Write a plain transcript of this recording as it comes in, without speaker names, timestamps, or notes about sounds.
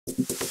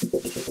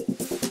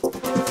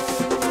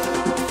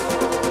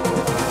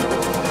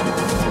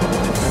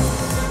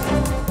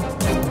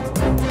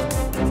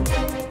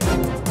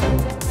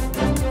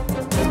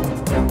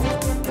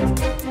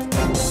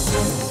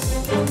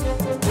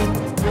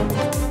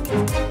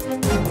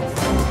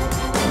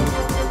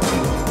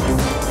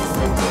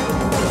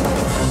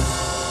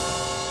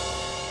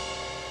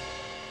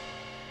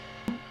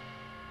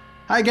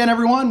again,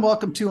 everyone.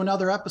 Welcome to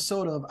another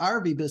episode of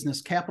RV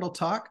Business Capital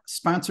Talk,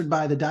 sponsored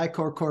by the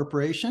THOR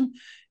Corporation.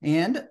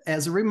 And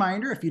as a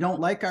reminder, if you don't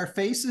like our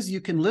faces,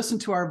 you can listen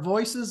to our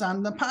voices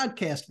on the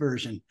podcast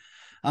version.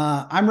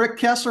 I'm Rick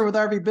Kessler with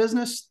RV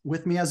Business.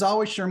 With me, as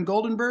always, Sherm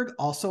Goldenberg,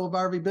 also of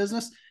RV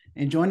Business.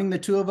 And joining the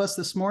two of us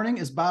this morning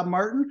is Bob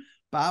Martin.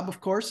 Bob,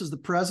 of course, is the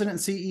president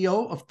and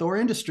CEO of THOR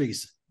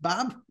Industries.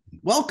 Bob,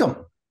 welcome.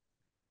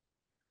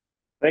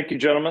 Thank you,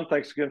 gentlemen.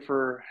 Thanks again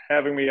for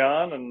having me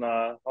on, and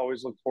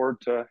always look forward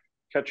to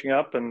catching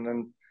up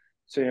and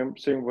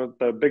seeing what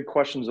the big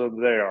questions of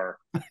the day are.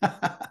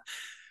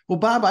 Well,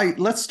 Bob,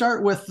 let's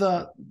start with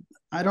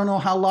I don't know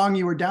how long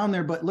you were down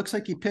there, but it looks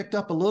like you picked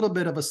up a little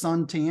bit of a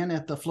suntan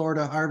at the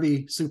Florida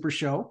RV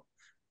SuperShow.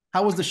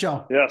 How was the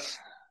show? Yes,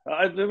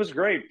 it was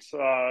great.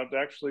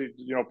 Actually,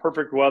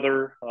 perfect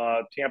weather.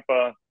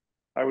 Tampa.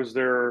 I was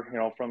there,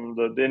 from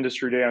the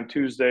industry day on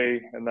Tuesday,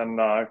 and then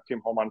I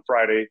came home on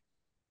Friday.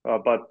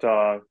 But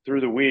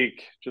through the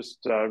week,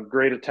 just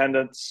great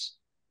attendance.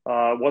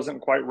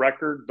 Wasn't quite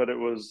record, but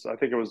I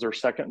think it was their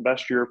second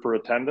best year for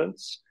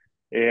attendance.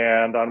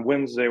 And on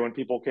Wednesday, when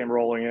people came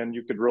rolling in,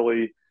 you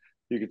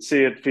could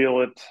see it,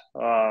 feel it.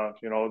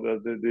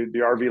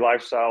 The RV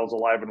lifestyle is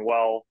alive and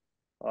well.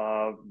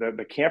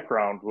 The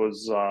campground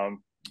was, I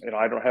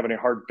don't have any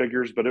hard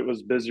figures, but it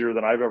was busier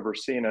than I've ever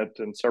seen it.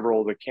 And several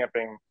of the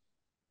camping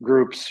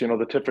groups,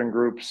 the Tiffin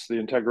groups, the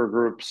Integra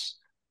groups,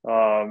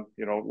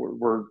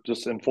 we're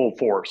just in full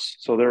force.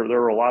 So there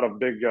were a lot of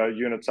big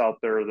units out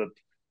there that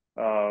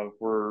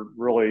were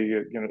really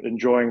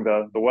enjoying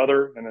the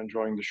weather and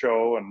enjoying the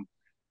show, and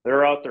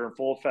they're out there in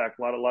full effect.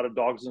 A lot of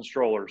dogs and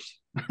strollers.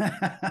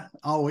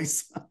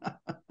 Always.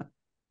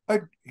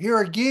 Here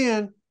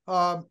again,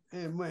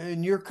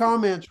 and your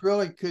comments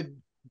really could,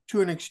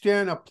 to an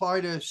extent,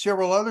 apply to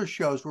several other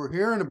shows we're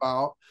hearing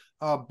about: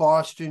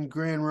 Boston,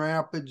 Grand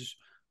Rapids,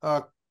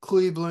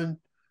 Cleveland.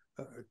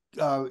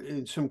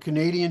 In some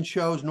Canadian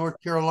shows, North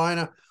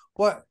Carolina.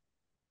 What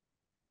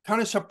kind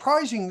of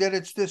surprising that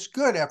it's this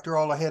good after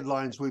all the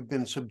headlines we've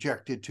been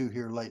subjected to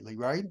here lately,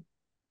 right?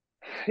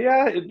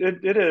 Yeah,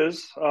 it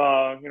is.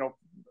 All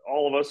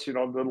of us,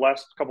 the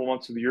last couple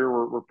months of the year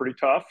were pretty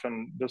tough,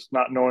 and just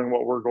not knowing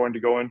what we're going to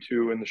go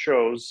into in the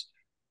shows.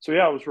 So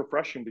yeah, it was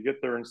refreshing to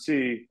get there and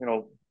see,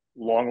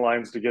 long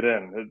lines to get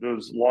in. It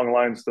was long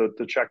lines to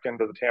check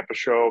into the Tampa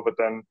show, but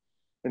then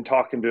in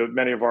talking to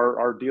many of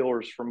our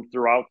dealers from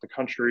throughout the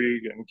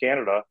country and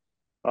Canada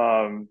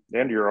and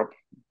Europe,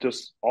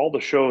 just all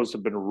the shows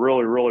have been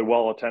really, really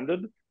well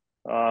attended.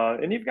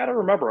 And you've got to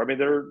remember,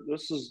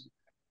 this is,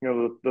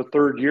 the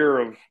third year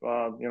of,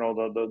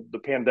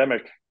 the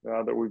pandemic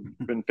that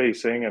we've been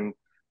facing. And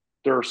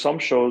there are some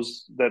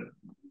shows that,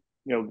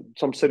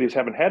 some cities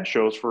haven't had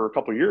shows for a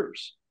couple of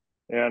years,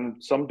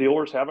 and some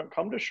dealers haven't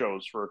come to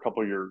shows for a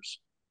couple of years.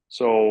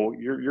 So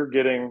you're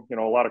getting,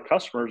 a lot of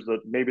customers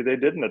that maybe they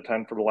didn't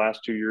attend for the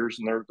last 2 years,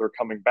 and they're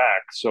coming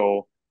back.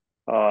 So,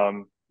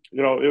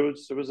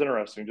 it was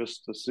interesting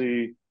just to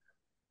see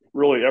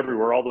really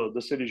everywhere, all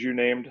the cities you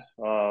named.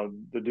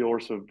 The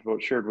dealers have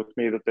shared with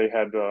me that they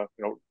had,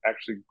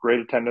 actually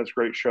great attendance,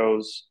 great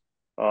shows.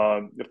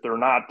 If they're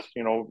not,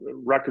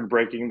 record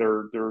breaking,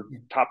 they're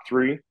top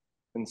 3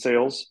 in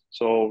sales.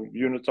 So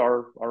units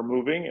are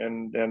moving,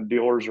 and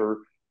dealers are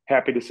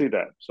happy to see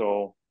that.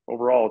 So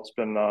overall, it's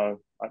been,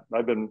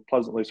 I've been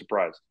pleasantly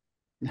surprised.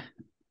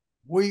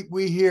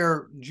 We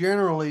hear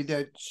generally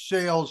that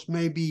sales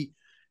may be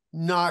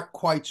not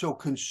quite so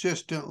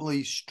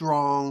consistently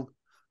strong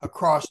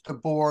across the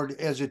board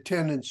as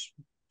attendance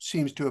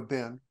seems to have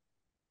been.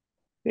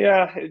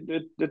 Yeah,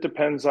 it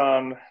depends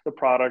on the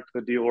product, the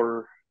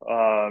dealer.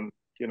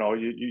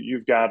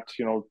 You've got,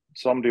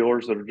 some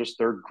dealers that are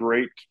they're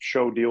great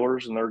show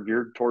dealers, and they're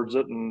geared towards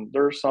it. And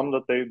there are some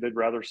that they'd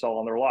rather sell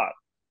on their lot.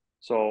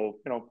 So,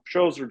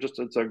 shows are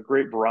it's a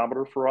great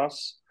barometer for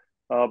us,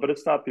 but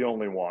it's not the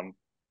only one.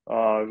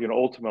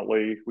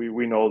 Ultimately,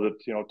 we know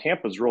that,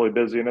 Tampa's really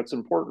busy, and it's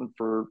important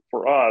for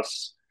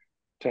us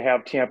to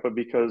have Tampa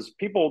because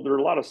there are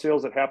a lot of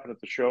sales that happen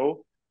at the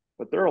show,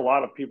 but there are a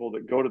lot of people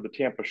that go to the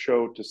Tampa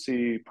show to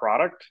see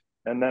product,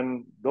 and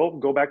then they'll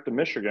go back to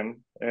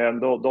Michigan and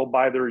they'll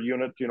buy their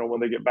unit, when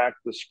they get back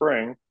this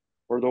spring,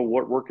 or they'll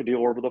work a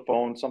deal over the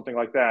phone, something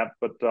like that.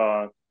 But,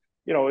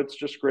 it's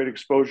just great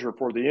exposure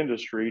for the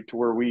industry to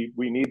where we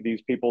need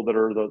these people that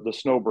are the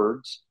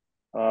snowbirds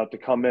to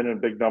come in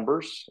big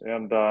numbers,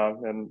 and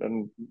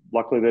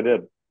luckily they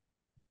did.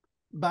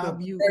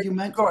 Bob, you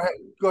meant go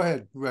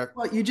ahead, Rick.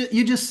 Well, you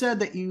just said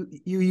that you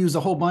use a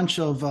whole bunch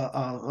of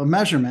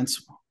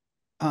measurements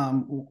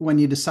when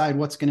you decide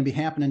what's going to be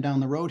happening down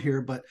the road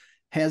here. But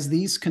has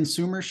these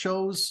consumer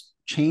shows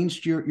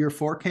changed your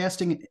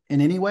forecasting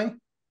in any way?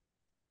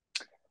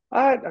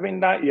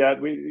 Not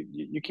yet.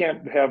 You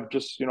can't have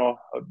just, a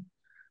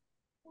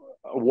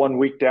 1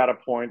 week data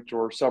point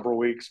or several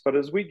weeks. But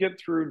as we get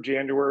through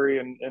January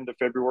and into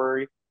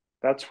February,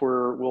 that's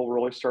where we'll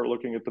really start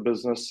looking at the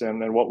business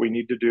and what we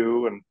need to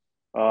do, and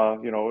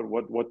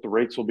what the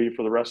rates will be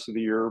for the rest of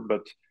the year.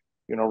 But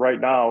right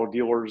now,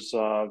 dealers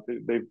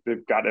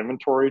they've got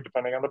inventory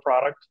depending on the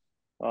product.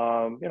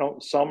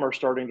 Some are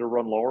starting to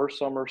run lower,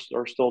 some are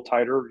still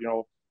tighter.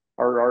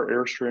 Our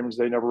Airstreams,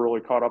 they never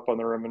really caught up on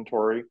their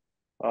inventory.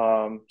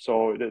 And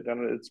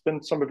it's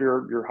been some of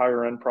your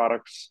higher end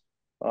products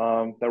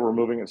that we're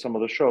moving at some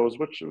of the shows,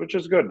 which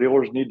is good.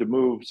 Dealers need to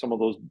move some of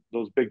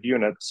those big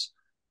units.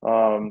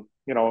 And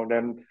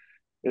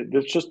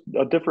it's just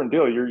a different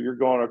deal. You're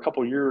going a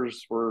couple of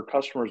years where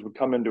customers would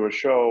come into a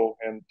show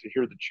and to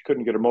hear that you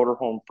couldn't get a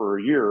motorhome for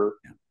a year,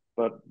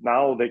 but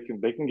now they can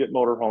get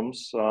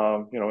motorhomes.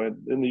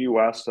 In the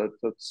U.S.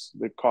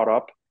 they've caught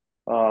up.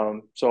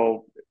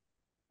 So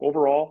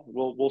overall,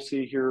 we'll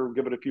see here.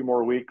 Give it a few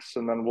more weeks,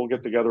 and then we'll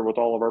get together with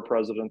all of our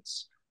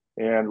presidents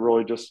and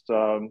really just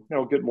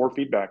get more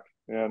feedback.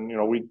 And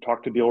we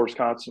talk to dealers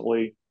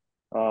constantly.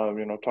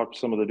 Talk to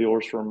some of the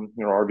dealers from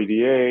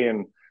RVDA,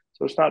 and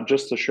so it's not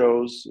just the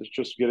shows. It's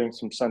just getting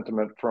some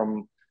sentiment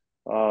from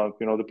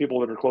the people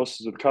that are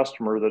closest to the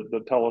customer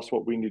that tell us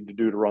what we need to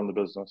do to run the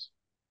business.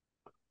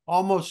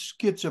 Almost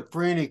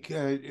schizophrenic,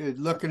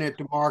 looking at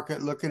the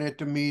market, looking at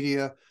the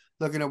media,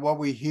 looking at what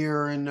we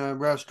hear in the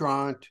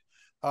restaurant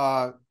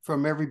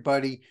from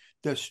everybody.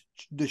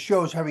 The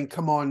shows having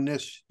come on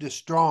this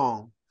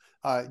strong,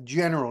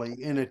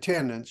 generally in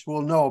attendance.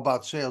 We'll know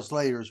about sales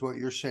later, is what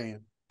you're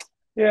saying.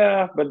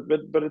 Yeah, but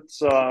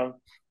it's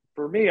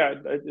for me,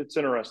 it's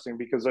interesting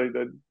because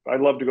I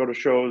love to go to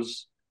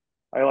shows.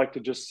 I like to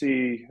just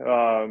see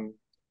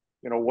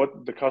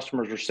what the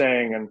customers are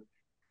saying, and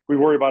we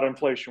worry about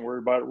inflation,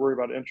 worry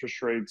about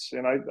interest rates,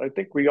 and I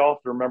think we all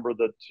have to remember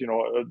that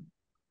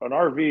an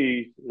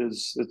RV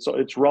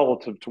it's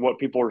relative to what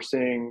people are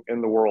seeing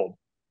in the world.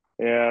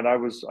 And I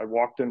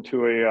walked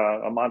into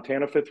a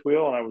Montana fifth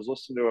wheel, and I was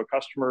listening to a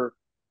customer.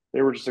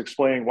 They were just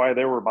explaining why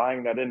they were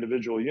buying that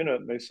individual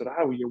unit, and they said,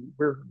 we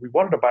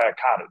wanted to buy a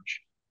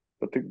cottage,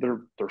 but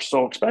they're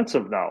so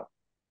expensive now,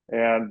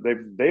 and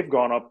they've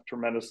gone up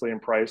tremendously in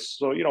price.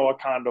 So a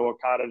condo, a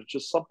cottage,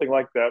 just something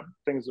like that,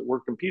 things that we're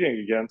competing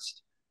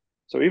against.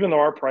 So even though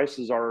our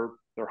prices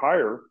they're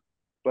higher,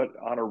 but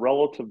on a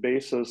relative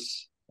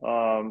basis,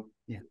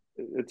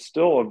 it's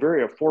still a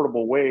very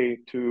affordable way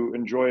to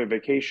enjoy a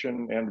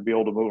vacation and to be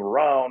able to move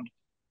around,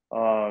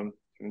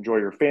 enjoy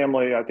your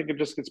family. I think it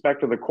just gets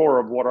back to the core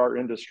of what our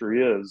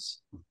industry is,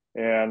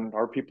 and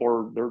our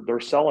people they're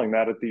selling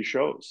that at these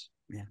shows.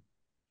 Yeah.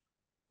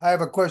 I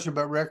have a question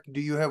about Rick.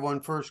 Do you have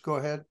one first? Go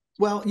ahead.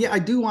 Well, yeah, I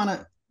do want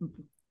to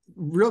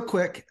real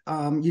quick.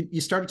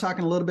 You started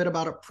talking a little bit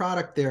about a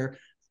product there.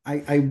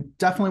 I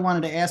definitely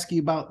wanted to ask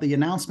you about the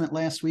announcement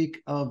last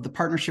week of the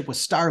partnership with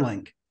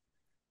Starlink.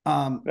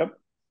 Yep.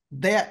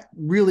 That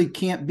really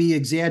can't be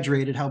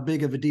exaggerated how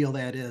big of a deal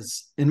that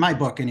is, in my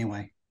book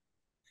anyway.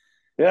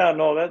 Yeah,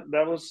 no,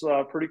 that was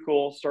pretty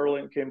cool.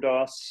 Starlink came to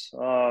us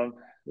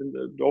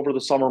over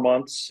the summer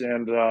months,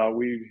 and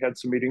we had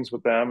some meetings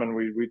with them, and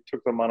we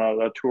took them on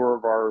a tour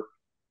of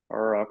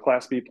our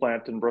Class B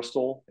plant in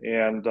Bristol,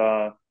 and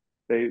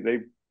they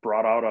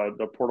brought out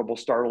a portable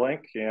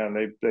Starlink, and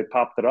they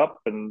popped it up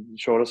and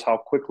showed us how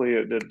quickly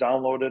it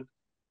downloaded,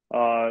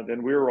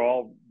 and we were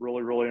all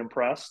really, really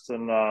impressed.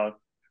 And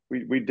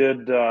we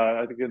did,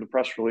 I think in the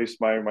press release,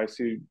 my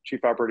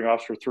chief operating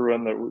officer threw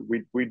in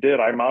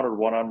that I mounted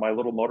one on my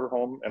little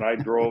motorhome, and I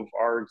drove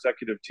our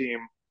executive team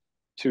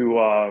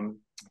to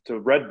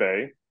Red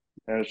Bay,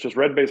 and it's just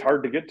Red Bay's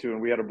hard to get to,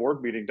 and we had a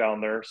board meeting down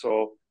there,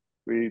 so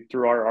we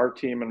threw our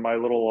team in my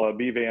little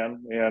B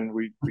van, and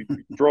we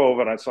drove,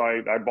 and I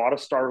bought a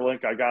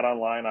Starlink. I got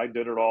online, I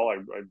did it all. I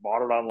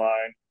bought it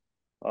online,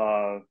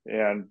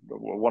 and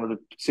wanted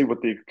to see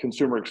what the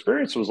consumer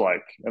experience was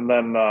like, and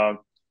then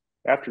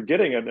after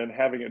getting it and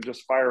having it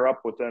just fire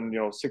up within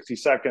 60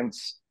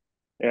 seconds.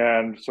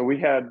 And so we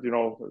had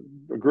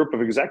a group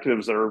of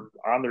executives that are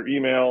on their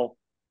email,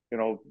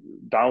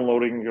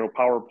 downloading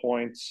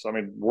PowerPoints,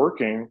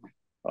 working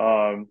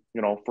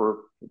for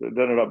it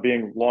ended up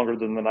being longer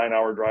than the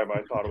 9-hour drive.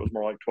 I thought it was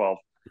more like 12,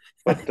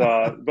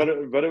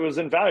 but it was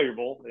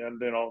invaluable.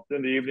 And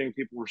in the evening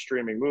people were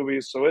streaming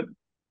movies, so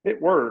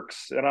it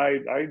works. And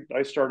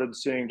I started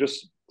seeing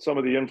just some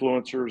of the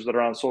influencers that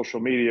are on social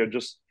media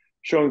just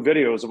showing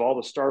videos of all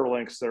the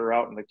Starlinks that are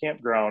out in the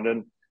campground,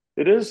 and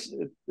it's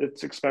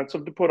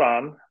expensive to put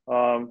on,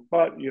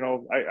 but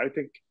I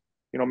think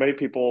many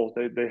people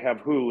they have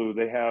Hulu,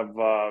 they have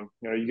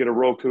you get a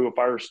Roku, a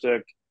Fire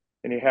Stick,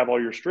 and you have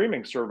all your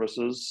streaming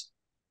services,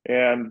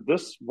 and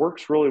this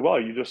works really well.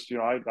 You just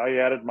I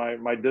added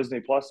my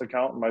Disney Plus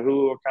account and my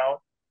Hulu account,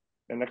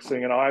 and next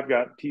thing you know, I've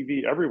got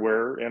TV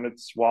everywhere, and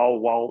it's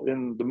while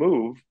in the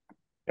move.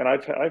 And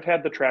I've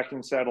had the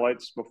tracking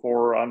satellites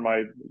before on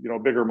my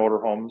bigger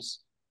motorhomes,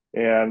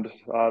 and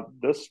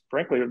this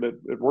frankly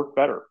it worked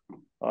better.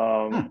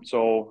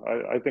 So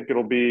I think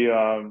it'll be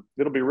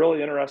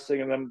really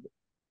interesting. And then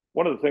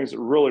one of the things that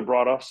really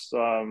brought us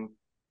to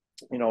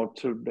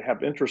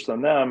have interest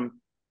in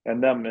them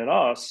and them in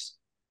us,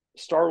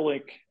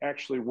 Starlink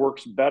actually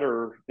works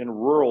better in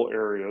rural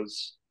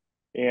areas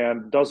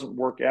and doesn't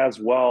work as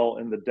well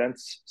in the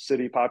dense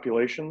city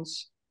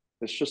populations.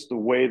 It's just the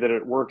way that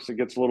it works. It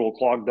gets a little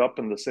clogged up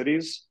in the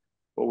cities,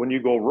 but when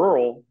you go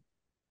rural,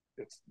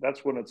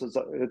 that's when it's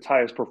its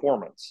highest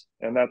performance,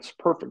 and that's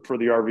perfect for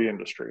the RV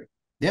industry.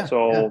 Yeah.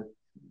 So yeah.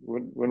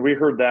 when we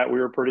heard that, we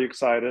were pretty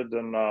excited,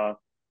 and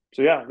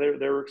so yeah,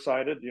 they were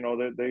excited. You know,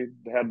 they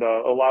had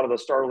a lot of the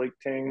Starlink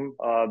team.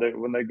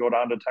 When they go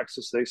down to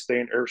Texas, they stay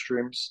in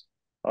Airstreams.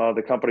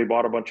 The company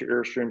bought a bunch of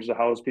Airstreams to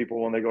house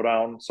people when they go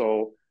down.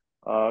 So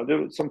there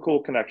was some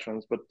cool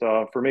connections. But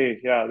for me,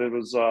 yeah,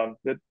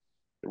 it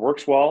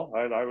works well.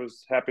 I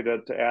was happy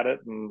to add it,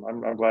 and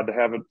I'm glad to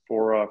have it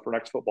for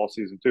next football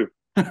season too.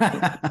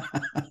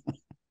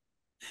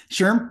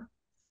 Sherm?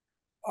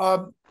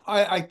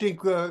 I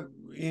think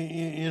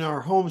in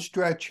our home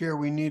stretch here,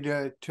 we need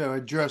to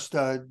address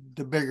the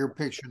bigger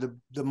picture,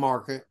 the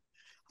market,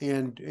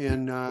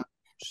 and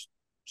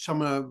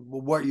some of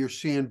what you're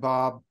seeing,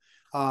 Bob.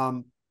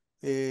 Coming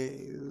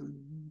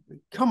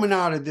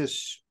out of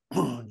this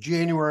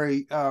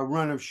January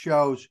run of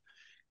shows,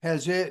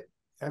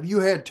 have you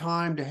had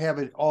time to have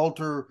it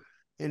alter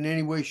in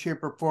any way,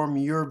 shape, or form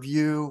your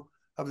view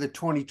of the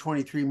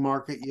 2023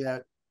 market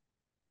yet?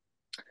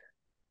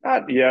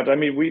 Not yet. I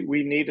mean,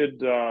 we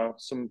needed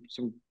some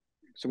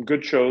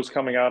good shows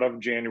coming out of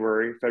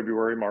January,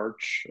 February,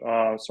 March.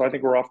 So I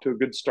think we're off to a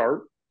good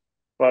start.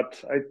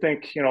 But I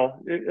think, you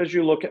know, as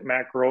you look at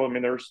macro, I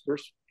mean, there's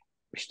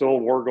still a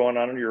war going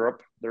on in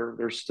Europe.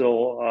 There's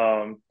still,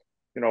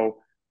 you know,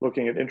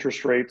 looking at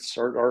interest rates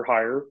are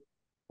higher.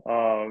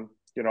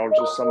 You know,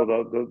 just some of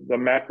the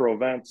macro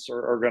events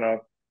are going to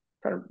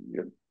kind of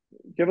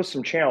give us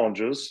some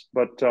challenges.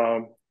 But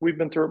we've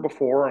been through it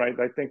before, and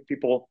I think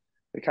people,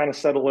 they kind of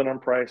settle in on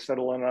price,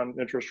 settle in on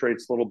interest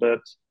rates a little bit.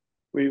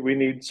 We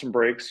need some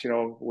breaks. You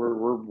know,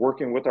 we're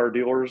working with our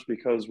dealers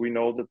because we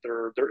know that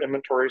their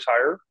inventory is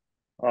higher.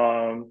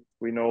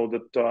 We know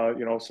that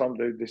you know,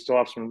 they still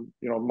have some,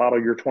 you know,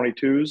 model year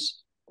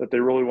 22s that they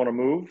really want to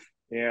move,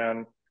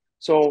 and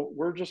so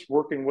we're just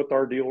working with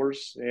our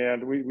dealers,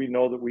 and we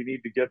know that we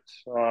need to get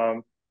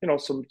you know,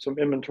 some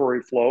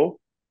inventory flow,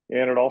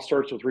 and it all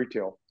starts with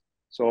retail.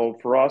 So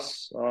for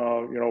us, you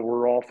know,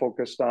 we're all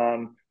focused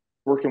on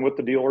working with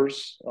the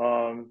dealers,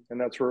 and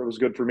that's where it was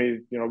good for me.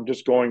 You know,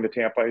 just going to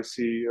Tampa, I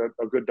see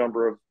a good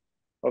number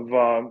of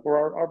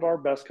our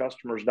best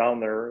customers down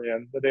there,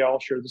 and they all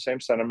share the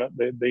same sentiment.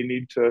 They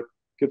need to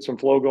get some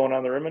flow going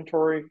on their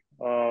inventory.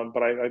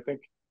 But I think,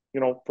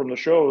 you know, from the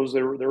shows,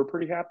 they were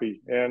pretty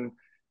happy. And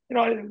you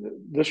know,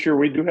 this year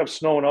we do have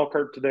snow in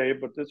Elkhart today,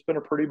 but it's been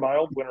a pretty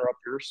mild winter up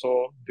here,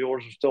 so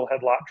dealers have still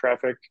had lot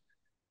traffic,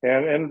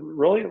 and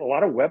really a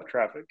lot of web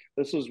traffic.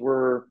 This is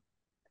where,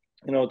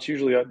 you know, it's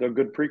usually a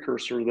good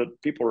precursor that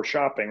people are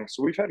shopping.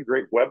 So we've had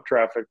great web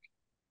traffic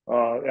at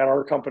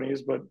our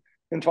companies, but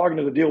in talking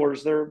to the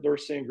dealers, they're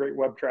seeing great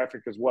web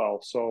traffic as well.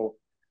 So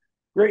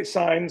great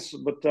signs,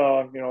 but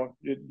you know,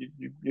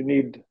 you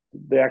need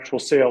the actual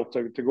sale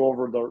to go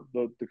over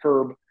the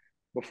curb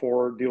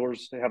before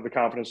dealers have the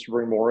confidence to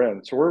bring more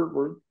in. So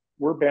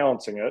we're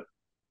balancing it,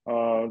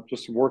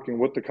 just working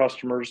with the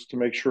customers to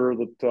make sure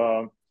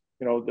that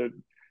you know, that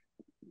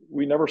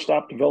we never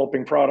stop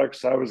developing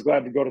products. I was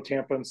glad to go to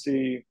Tampa and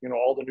see, you know,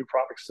 all the new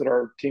products that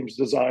our teams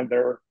designed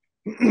there,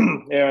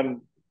 and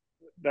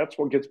that's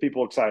what gets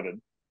people excited.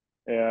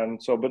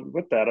 And so, but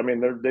with that, I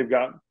mean, they've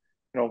got,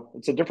 you know,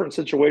 it's a different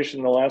situation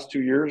in the last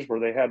 2 years where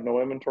they had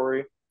no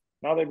inventory.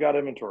 Now they've got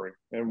inventory,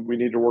 and we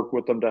need to work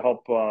with them to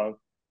help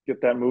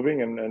get that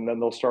moving, and then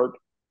they'll start,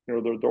 you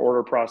know, the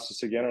order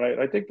process again.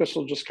 And I think this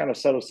will just kind of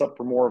set us up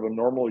for more of a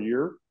normal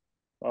year.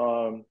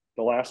 The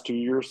last 2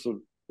 years, so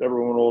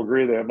everyone will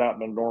agree, they have not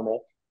been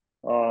normal,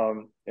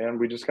 and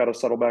we just got to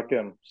settle back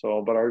in.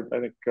 So, but I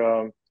think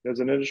as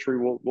an industry,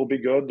 we'll be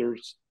good.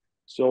 There's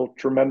still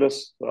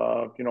tremendous,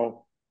 you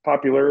know,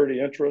 popularity,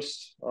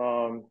 interest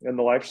in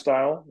the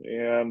lifestyle,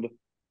 and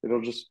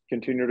it'll just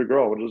continue to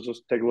grow. It'll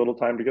just take a little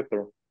time to get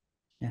there.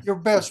 Your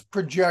best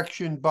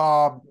projection,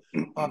 Bob,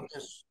 of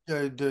this,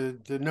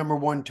 the number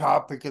one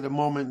topic at the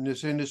moment in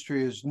this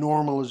industry is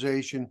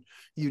normalization.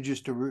 You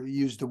just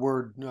used the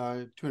word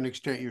to an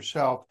extent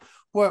yourself.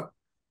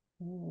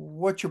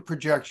 What's your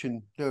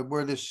projection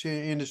where this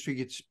industry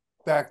gets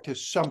back to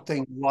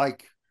something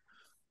like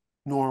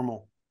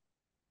normal?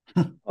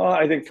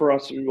 I think for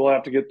us, we'll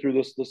have to get through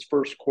this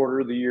first quarter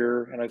of the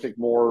year, and I think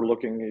more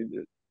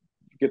looking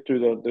get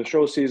through the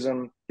show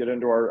season, get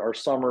into our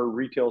summer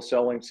retail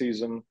selling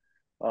season,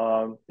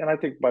 and I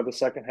think by the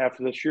second half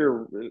of this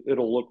year,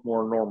 it'll look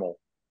more normal.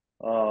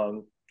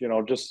 You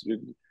know, just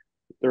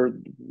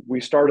we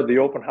started the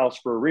open house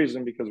for a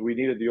reason, because we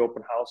needed the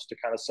open house to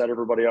kind of set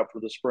everybody up for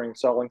the spring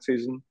selling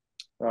season.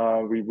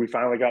 We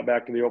finally got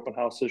back to the open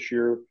house this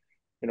year.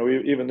 You know,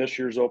 even this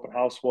year's open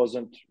house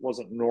wasn't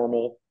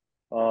normal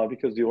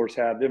because dealers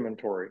had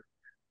inventory.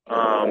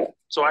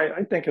 So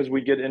I think as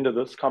we get into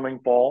this coming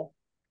fall,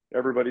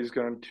 everybody's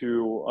going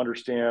to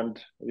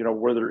understand, you know,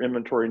 where their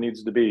inventory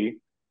needs to be,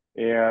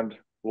 and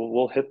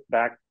we'll hit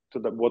back to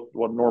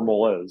what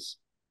normal is.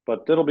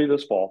 But it'll be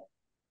this fall,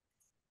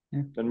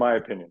 in my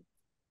opinion.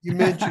 You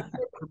mentioned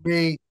for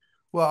me,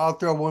 well, I'll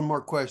throw one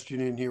more question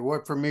in here.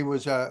 What for me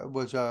was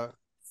a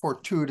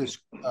fortuitous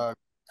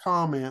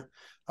comment,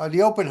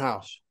 the open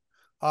house.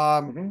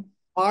 On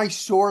my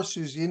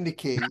sources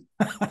indicate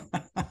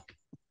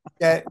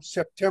that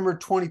September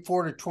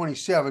 24 to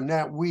 27,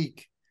 that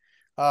week,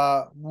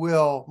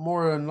 will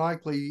more than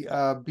likely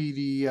be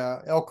the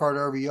Elkhart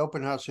RV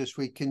Open House this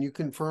week. Can you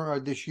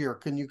confirm this year?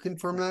 Can you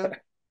confirm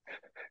that?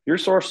 Your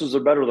sources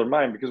are better than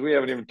mine because we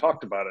haven't even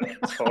talked about it.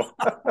 So,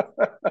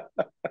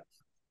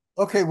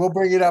 okay, we'll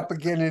bring it up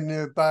again in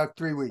about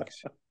 3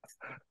 weeks.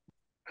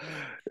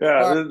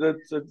 Yeah,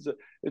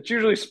 it's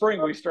usually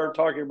spring we start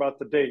talking about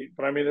the date,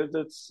 but I mean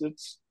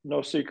it's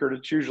no secret.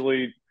 It's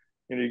usually,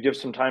 you know, you give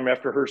some time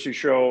after Hershey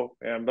show,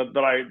 and but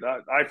I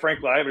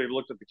frankly I haven't even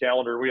looked at the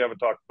calendar. We haven't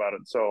talked about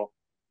it, so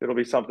it'll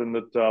be something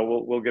that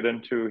we'll get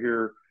into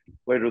here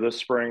later this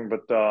spring.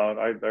 But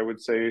I would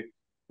say,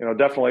 you know,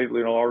 definitely,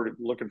 you know, already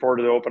looking forward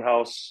to the open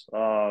house.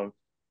 You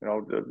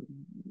know,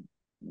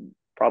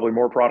 probably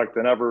more product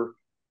than ever.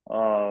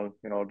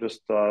 You know,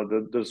 just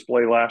the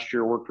display last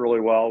year worked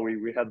really well.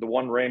 We had the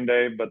one rain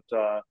day, but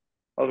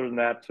other than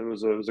that, it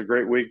was a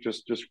great week.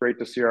 Just great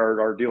to see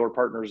our dealer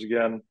partners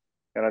again,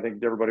 and I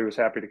think everybody was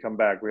happy to come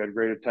back. We had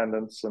great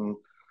attendance, and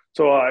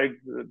so I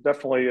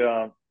definitely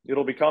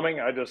it'll be coming.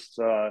 I just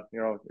you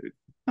know,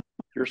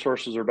 your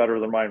sources are better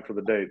than mine for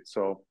the date,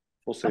 so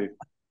we'll see.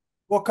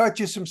 We'll cut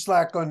you some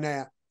slack on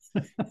that.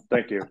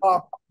 Thank you,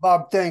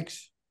 Bob.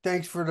 Thanks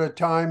for the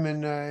time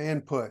and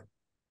input.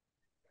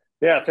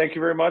 Yeah, thank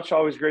you very much.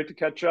 Always great to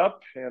catch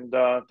up, and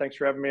thanks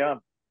for having me on.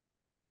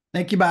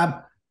 Thank you,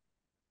 Bob.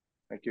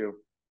 Thank you.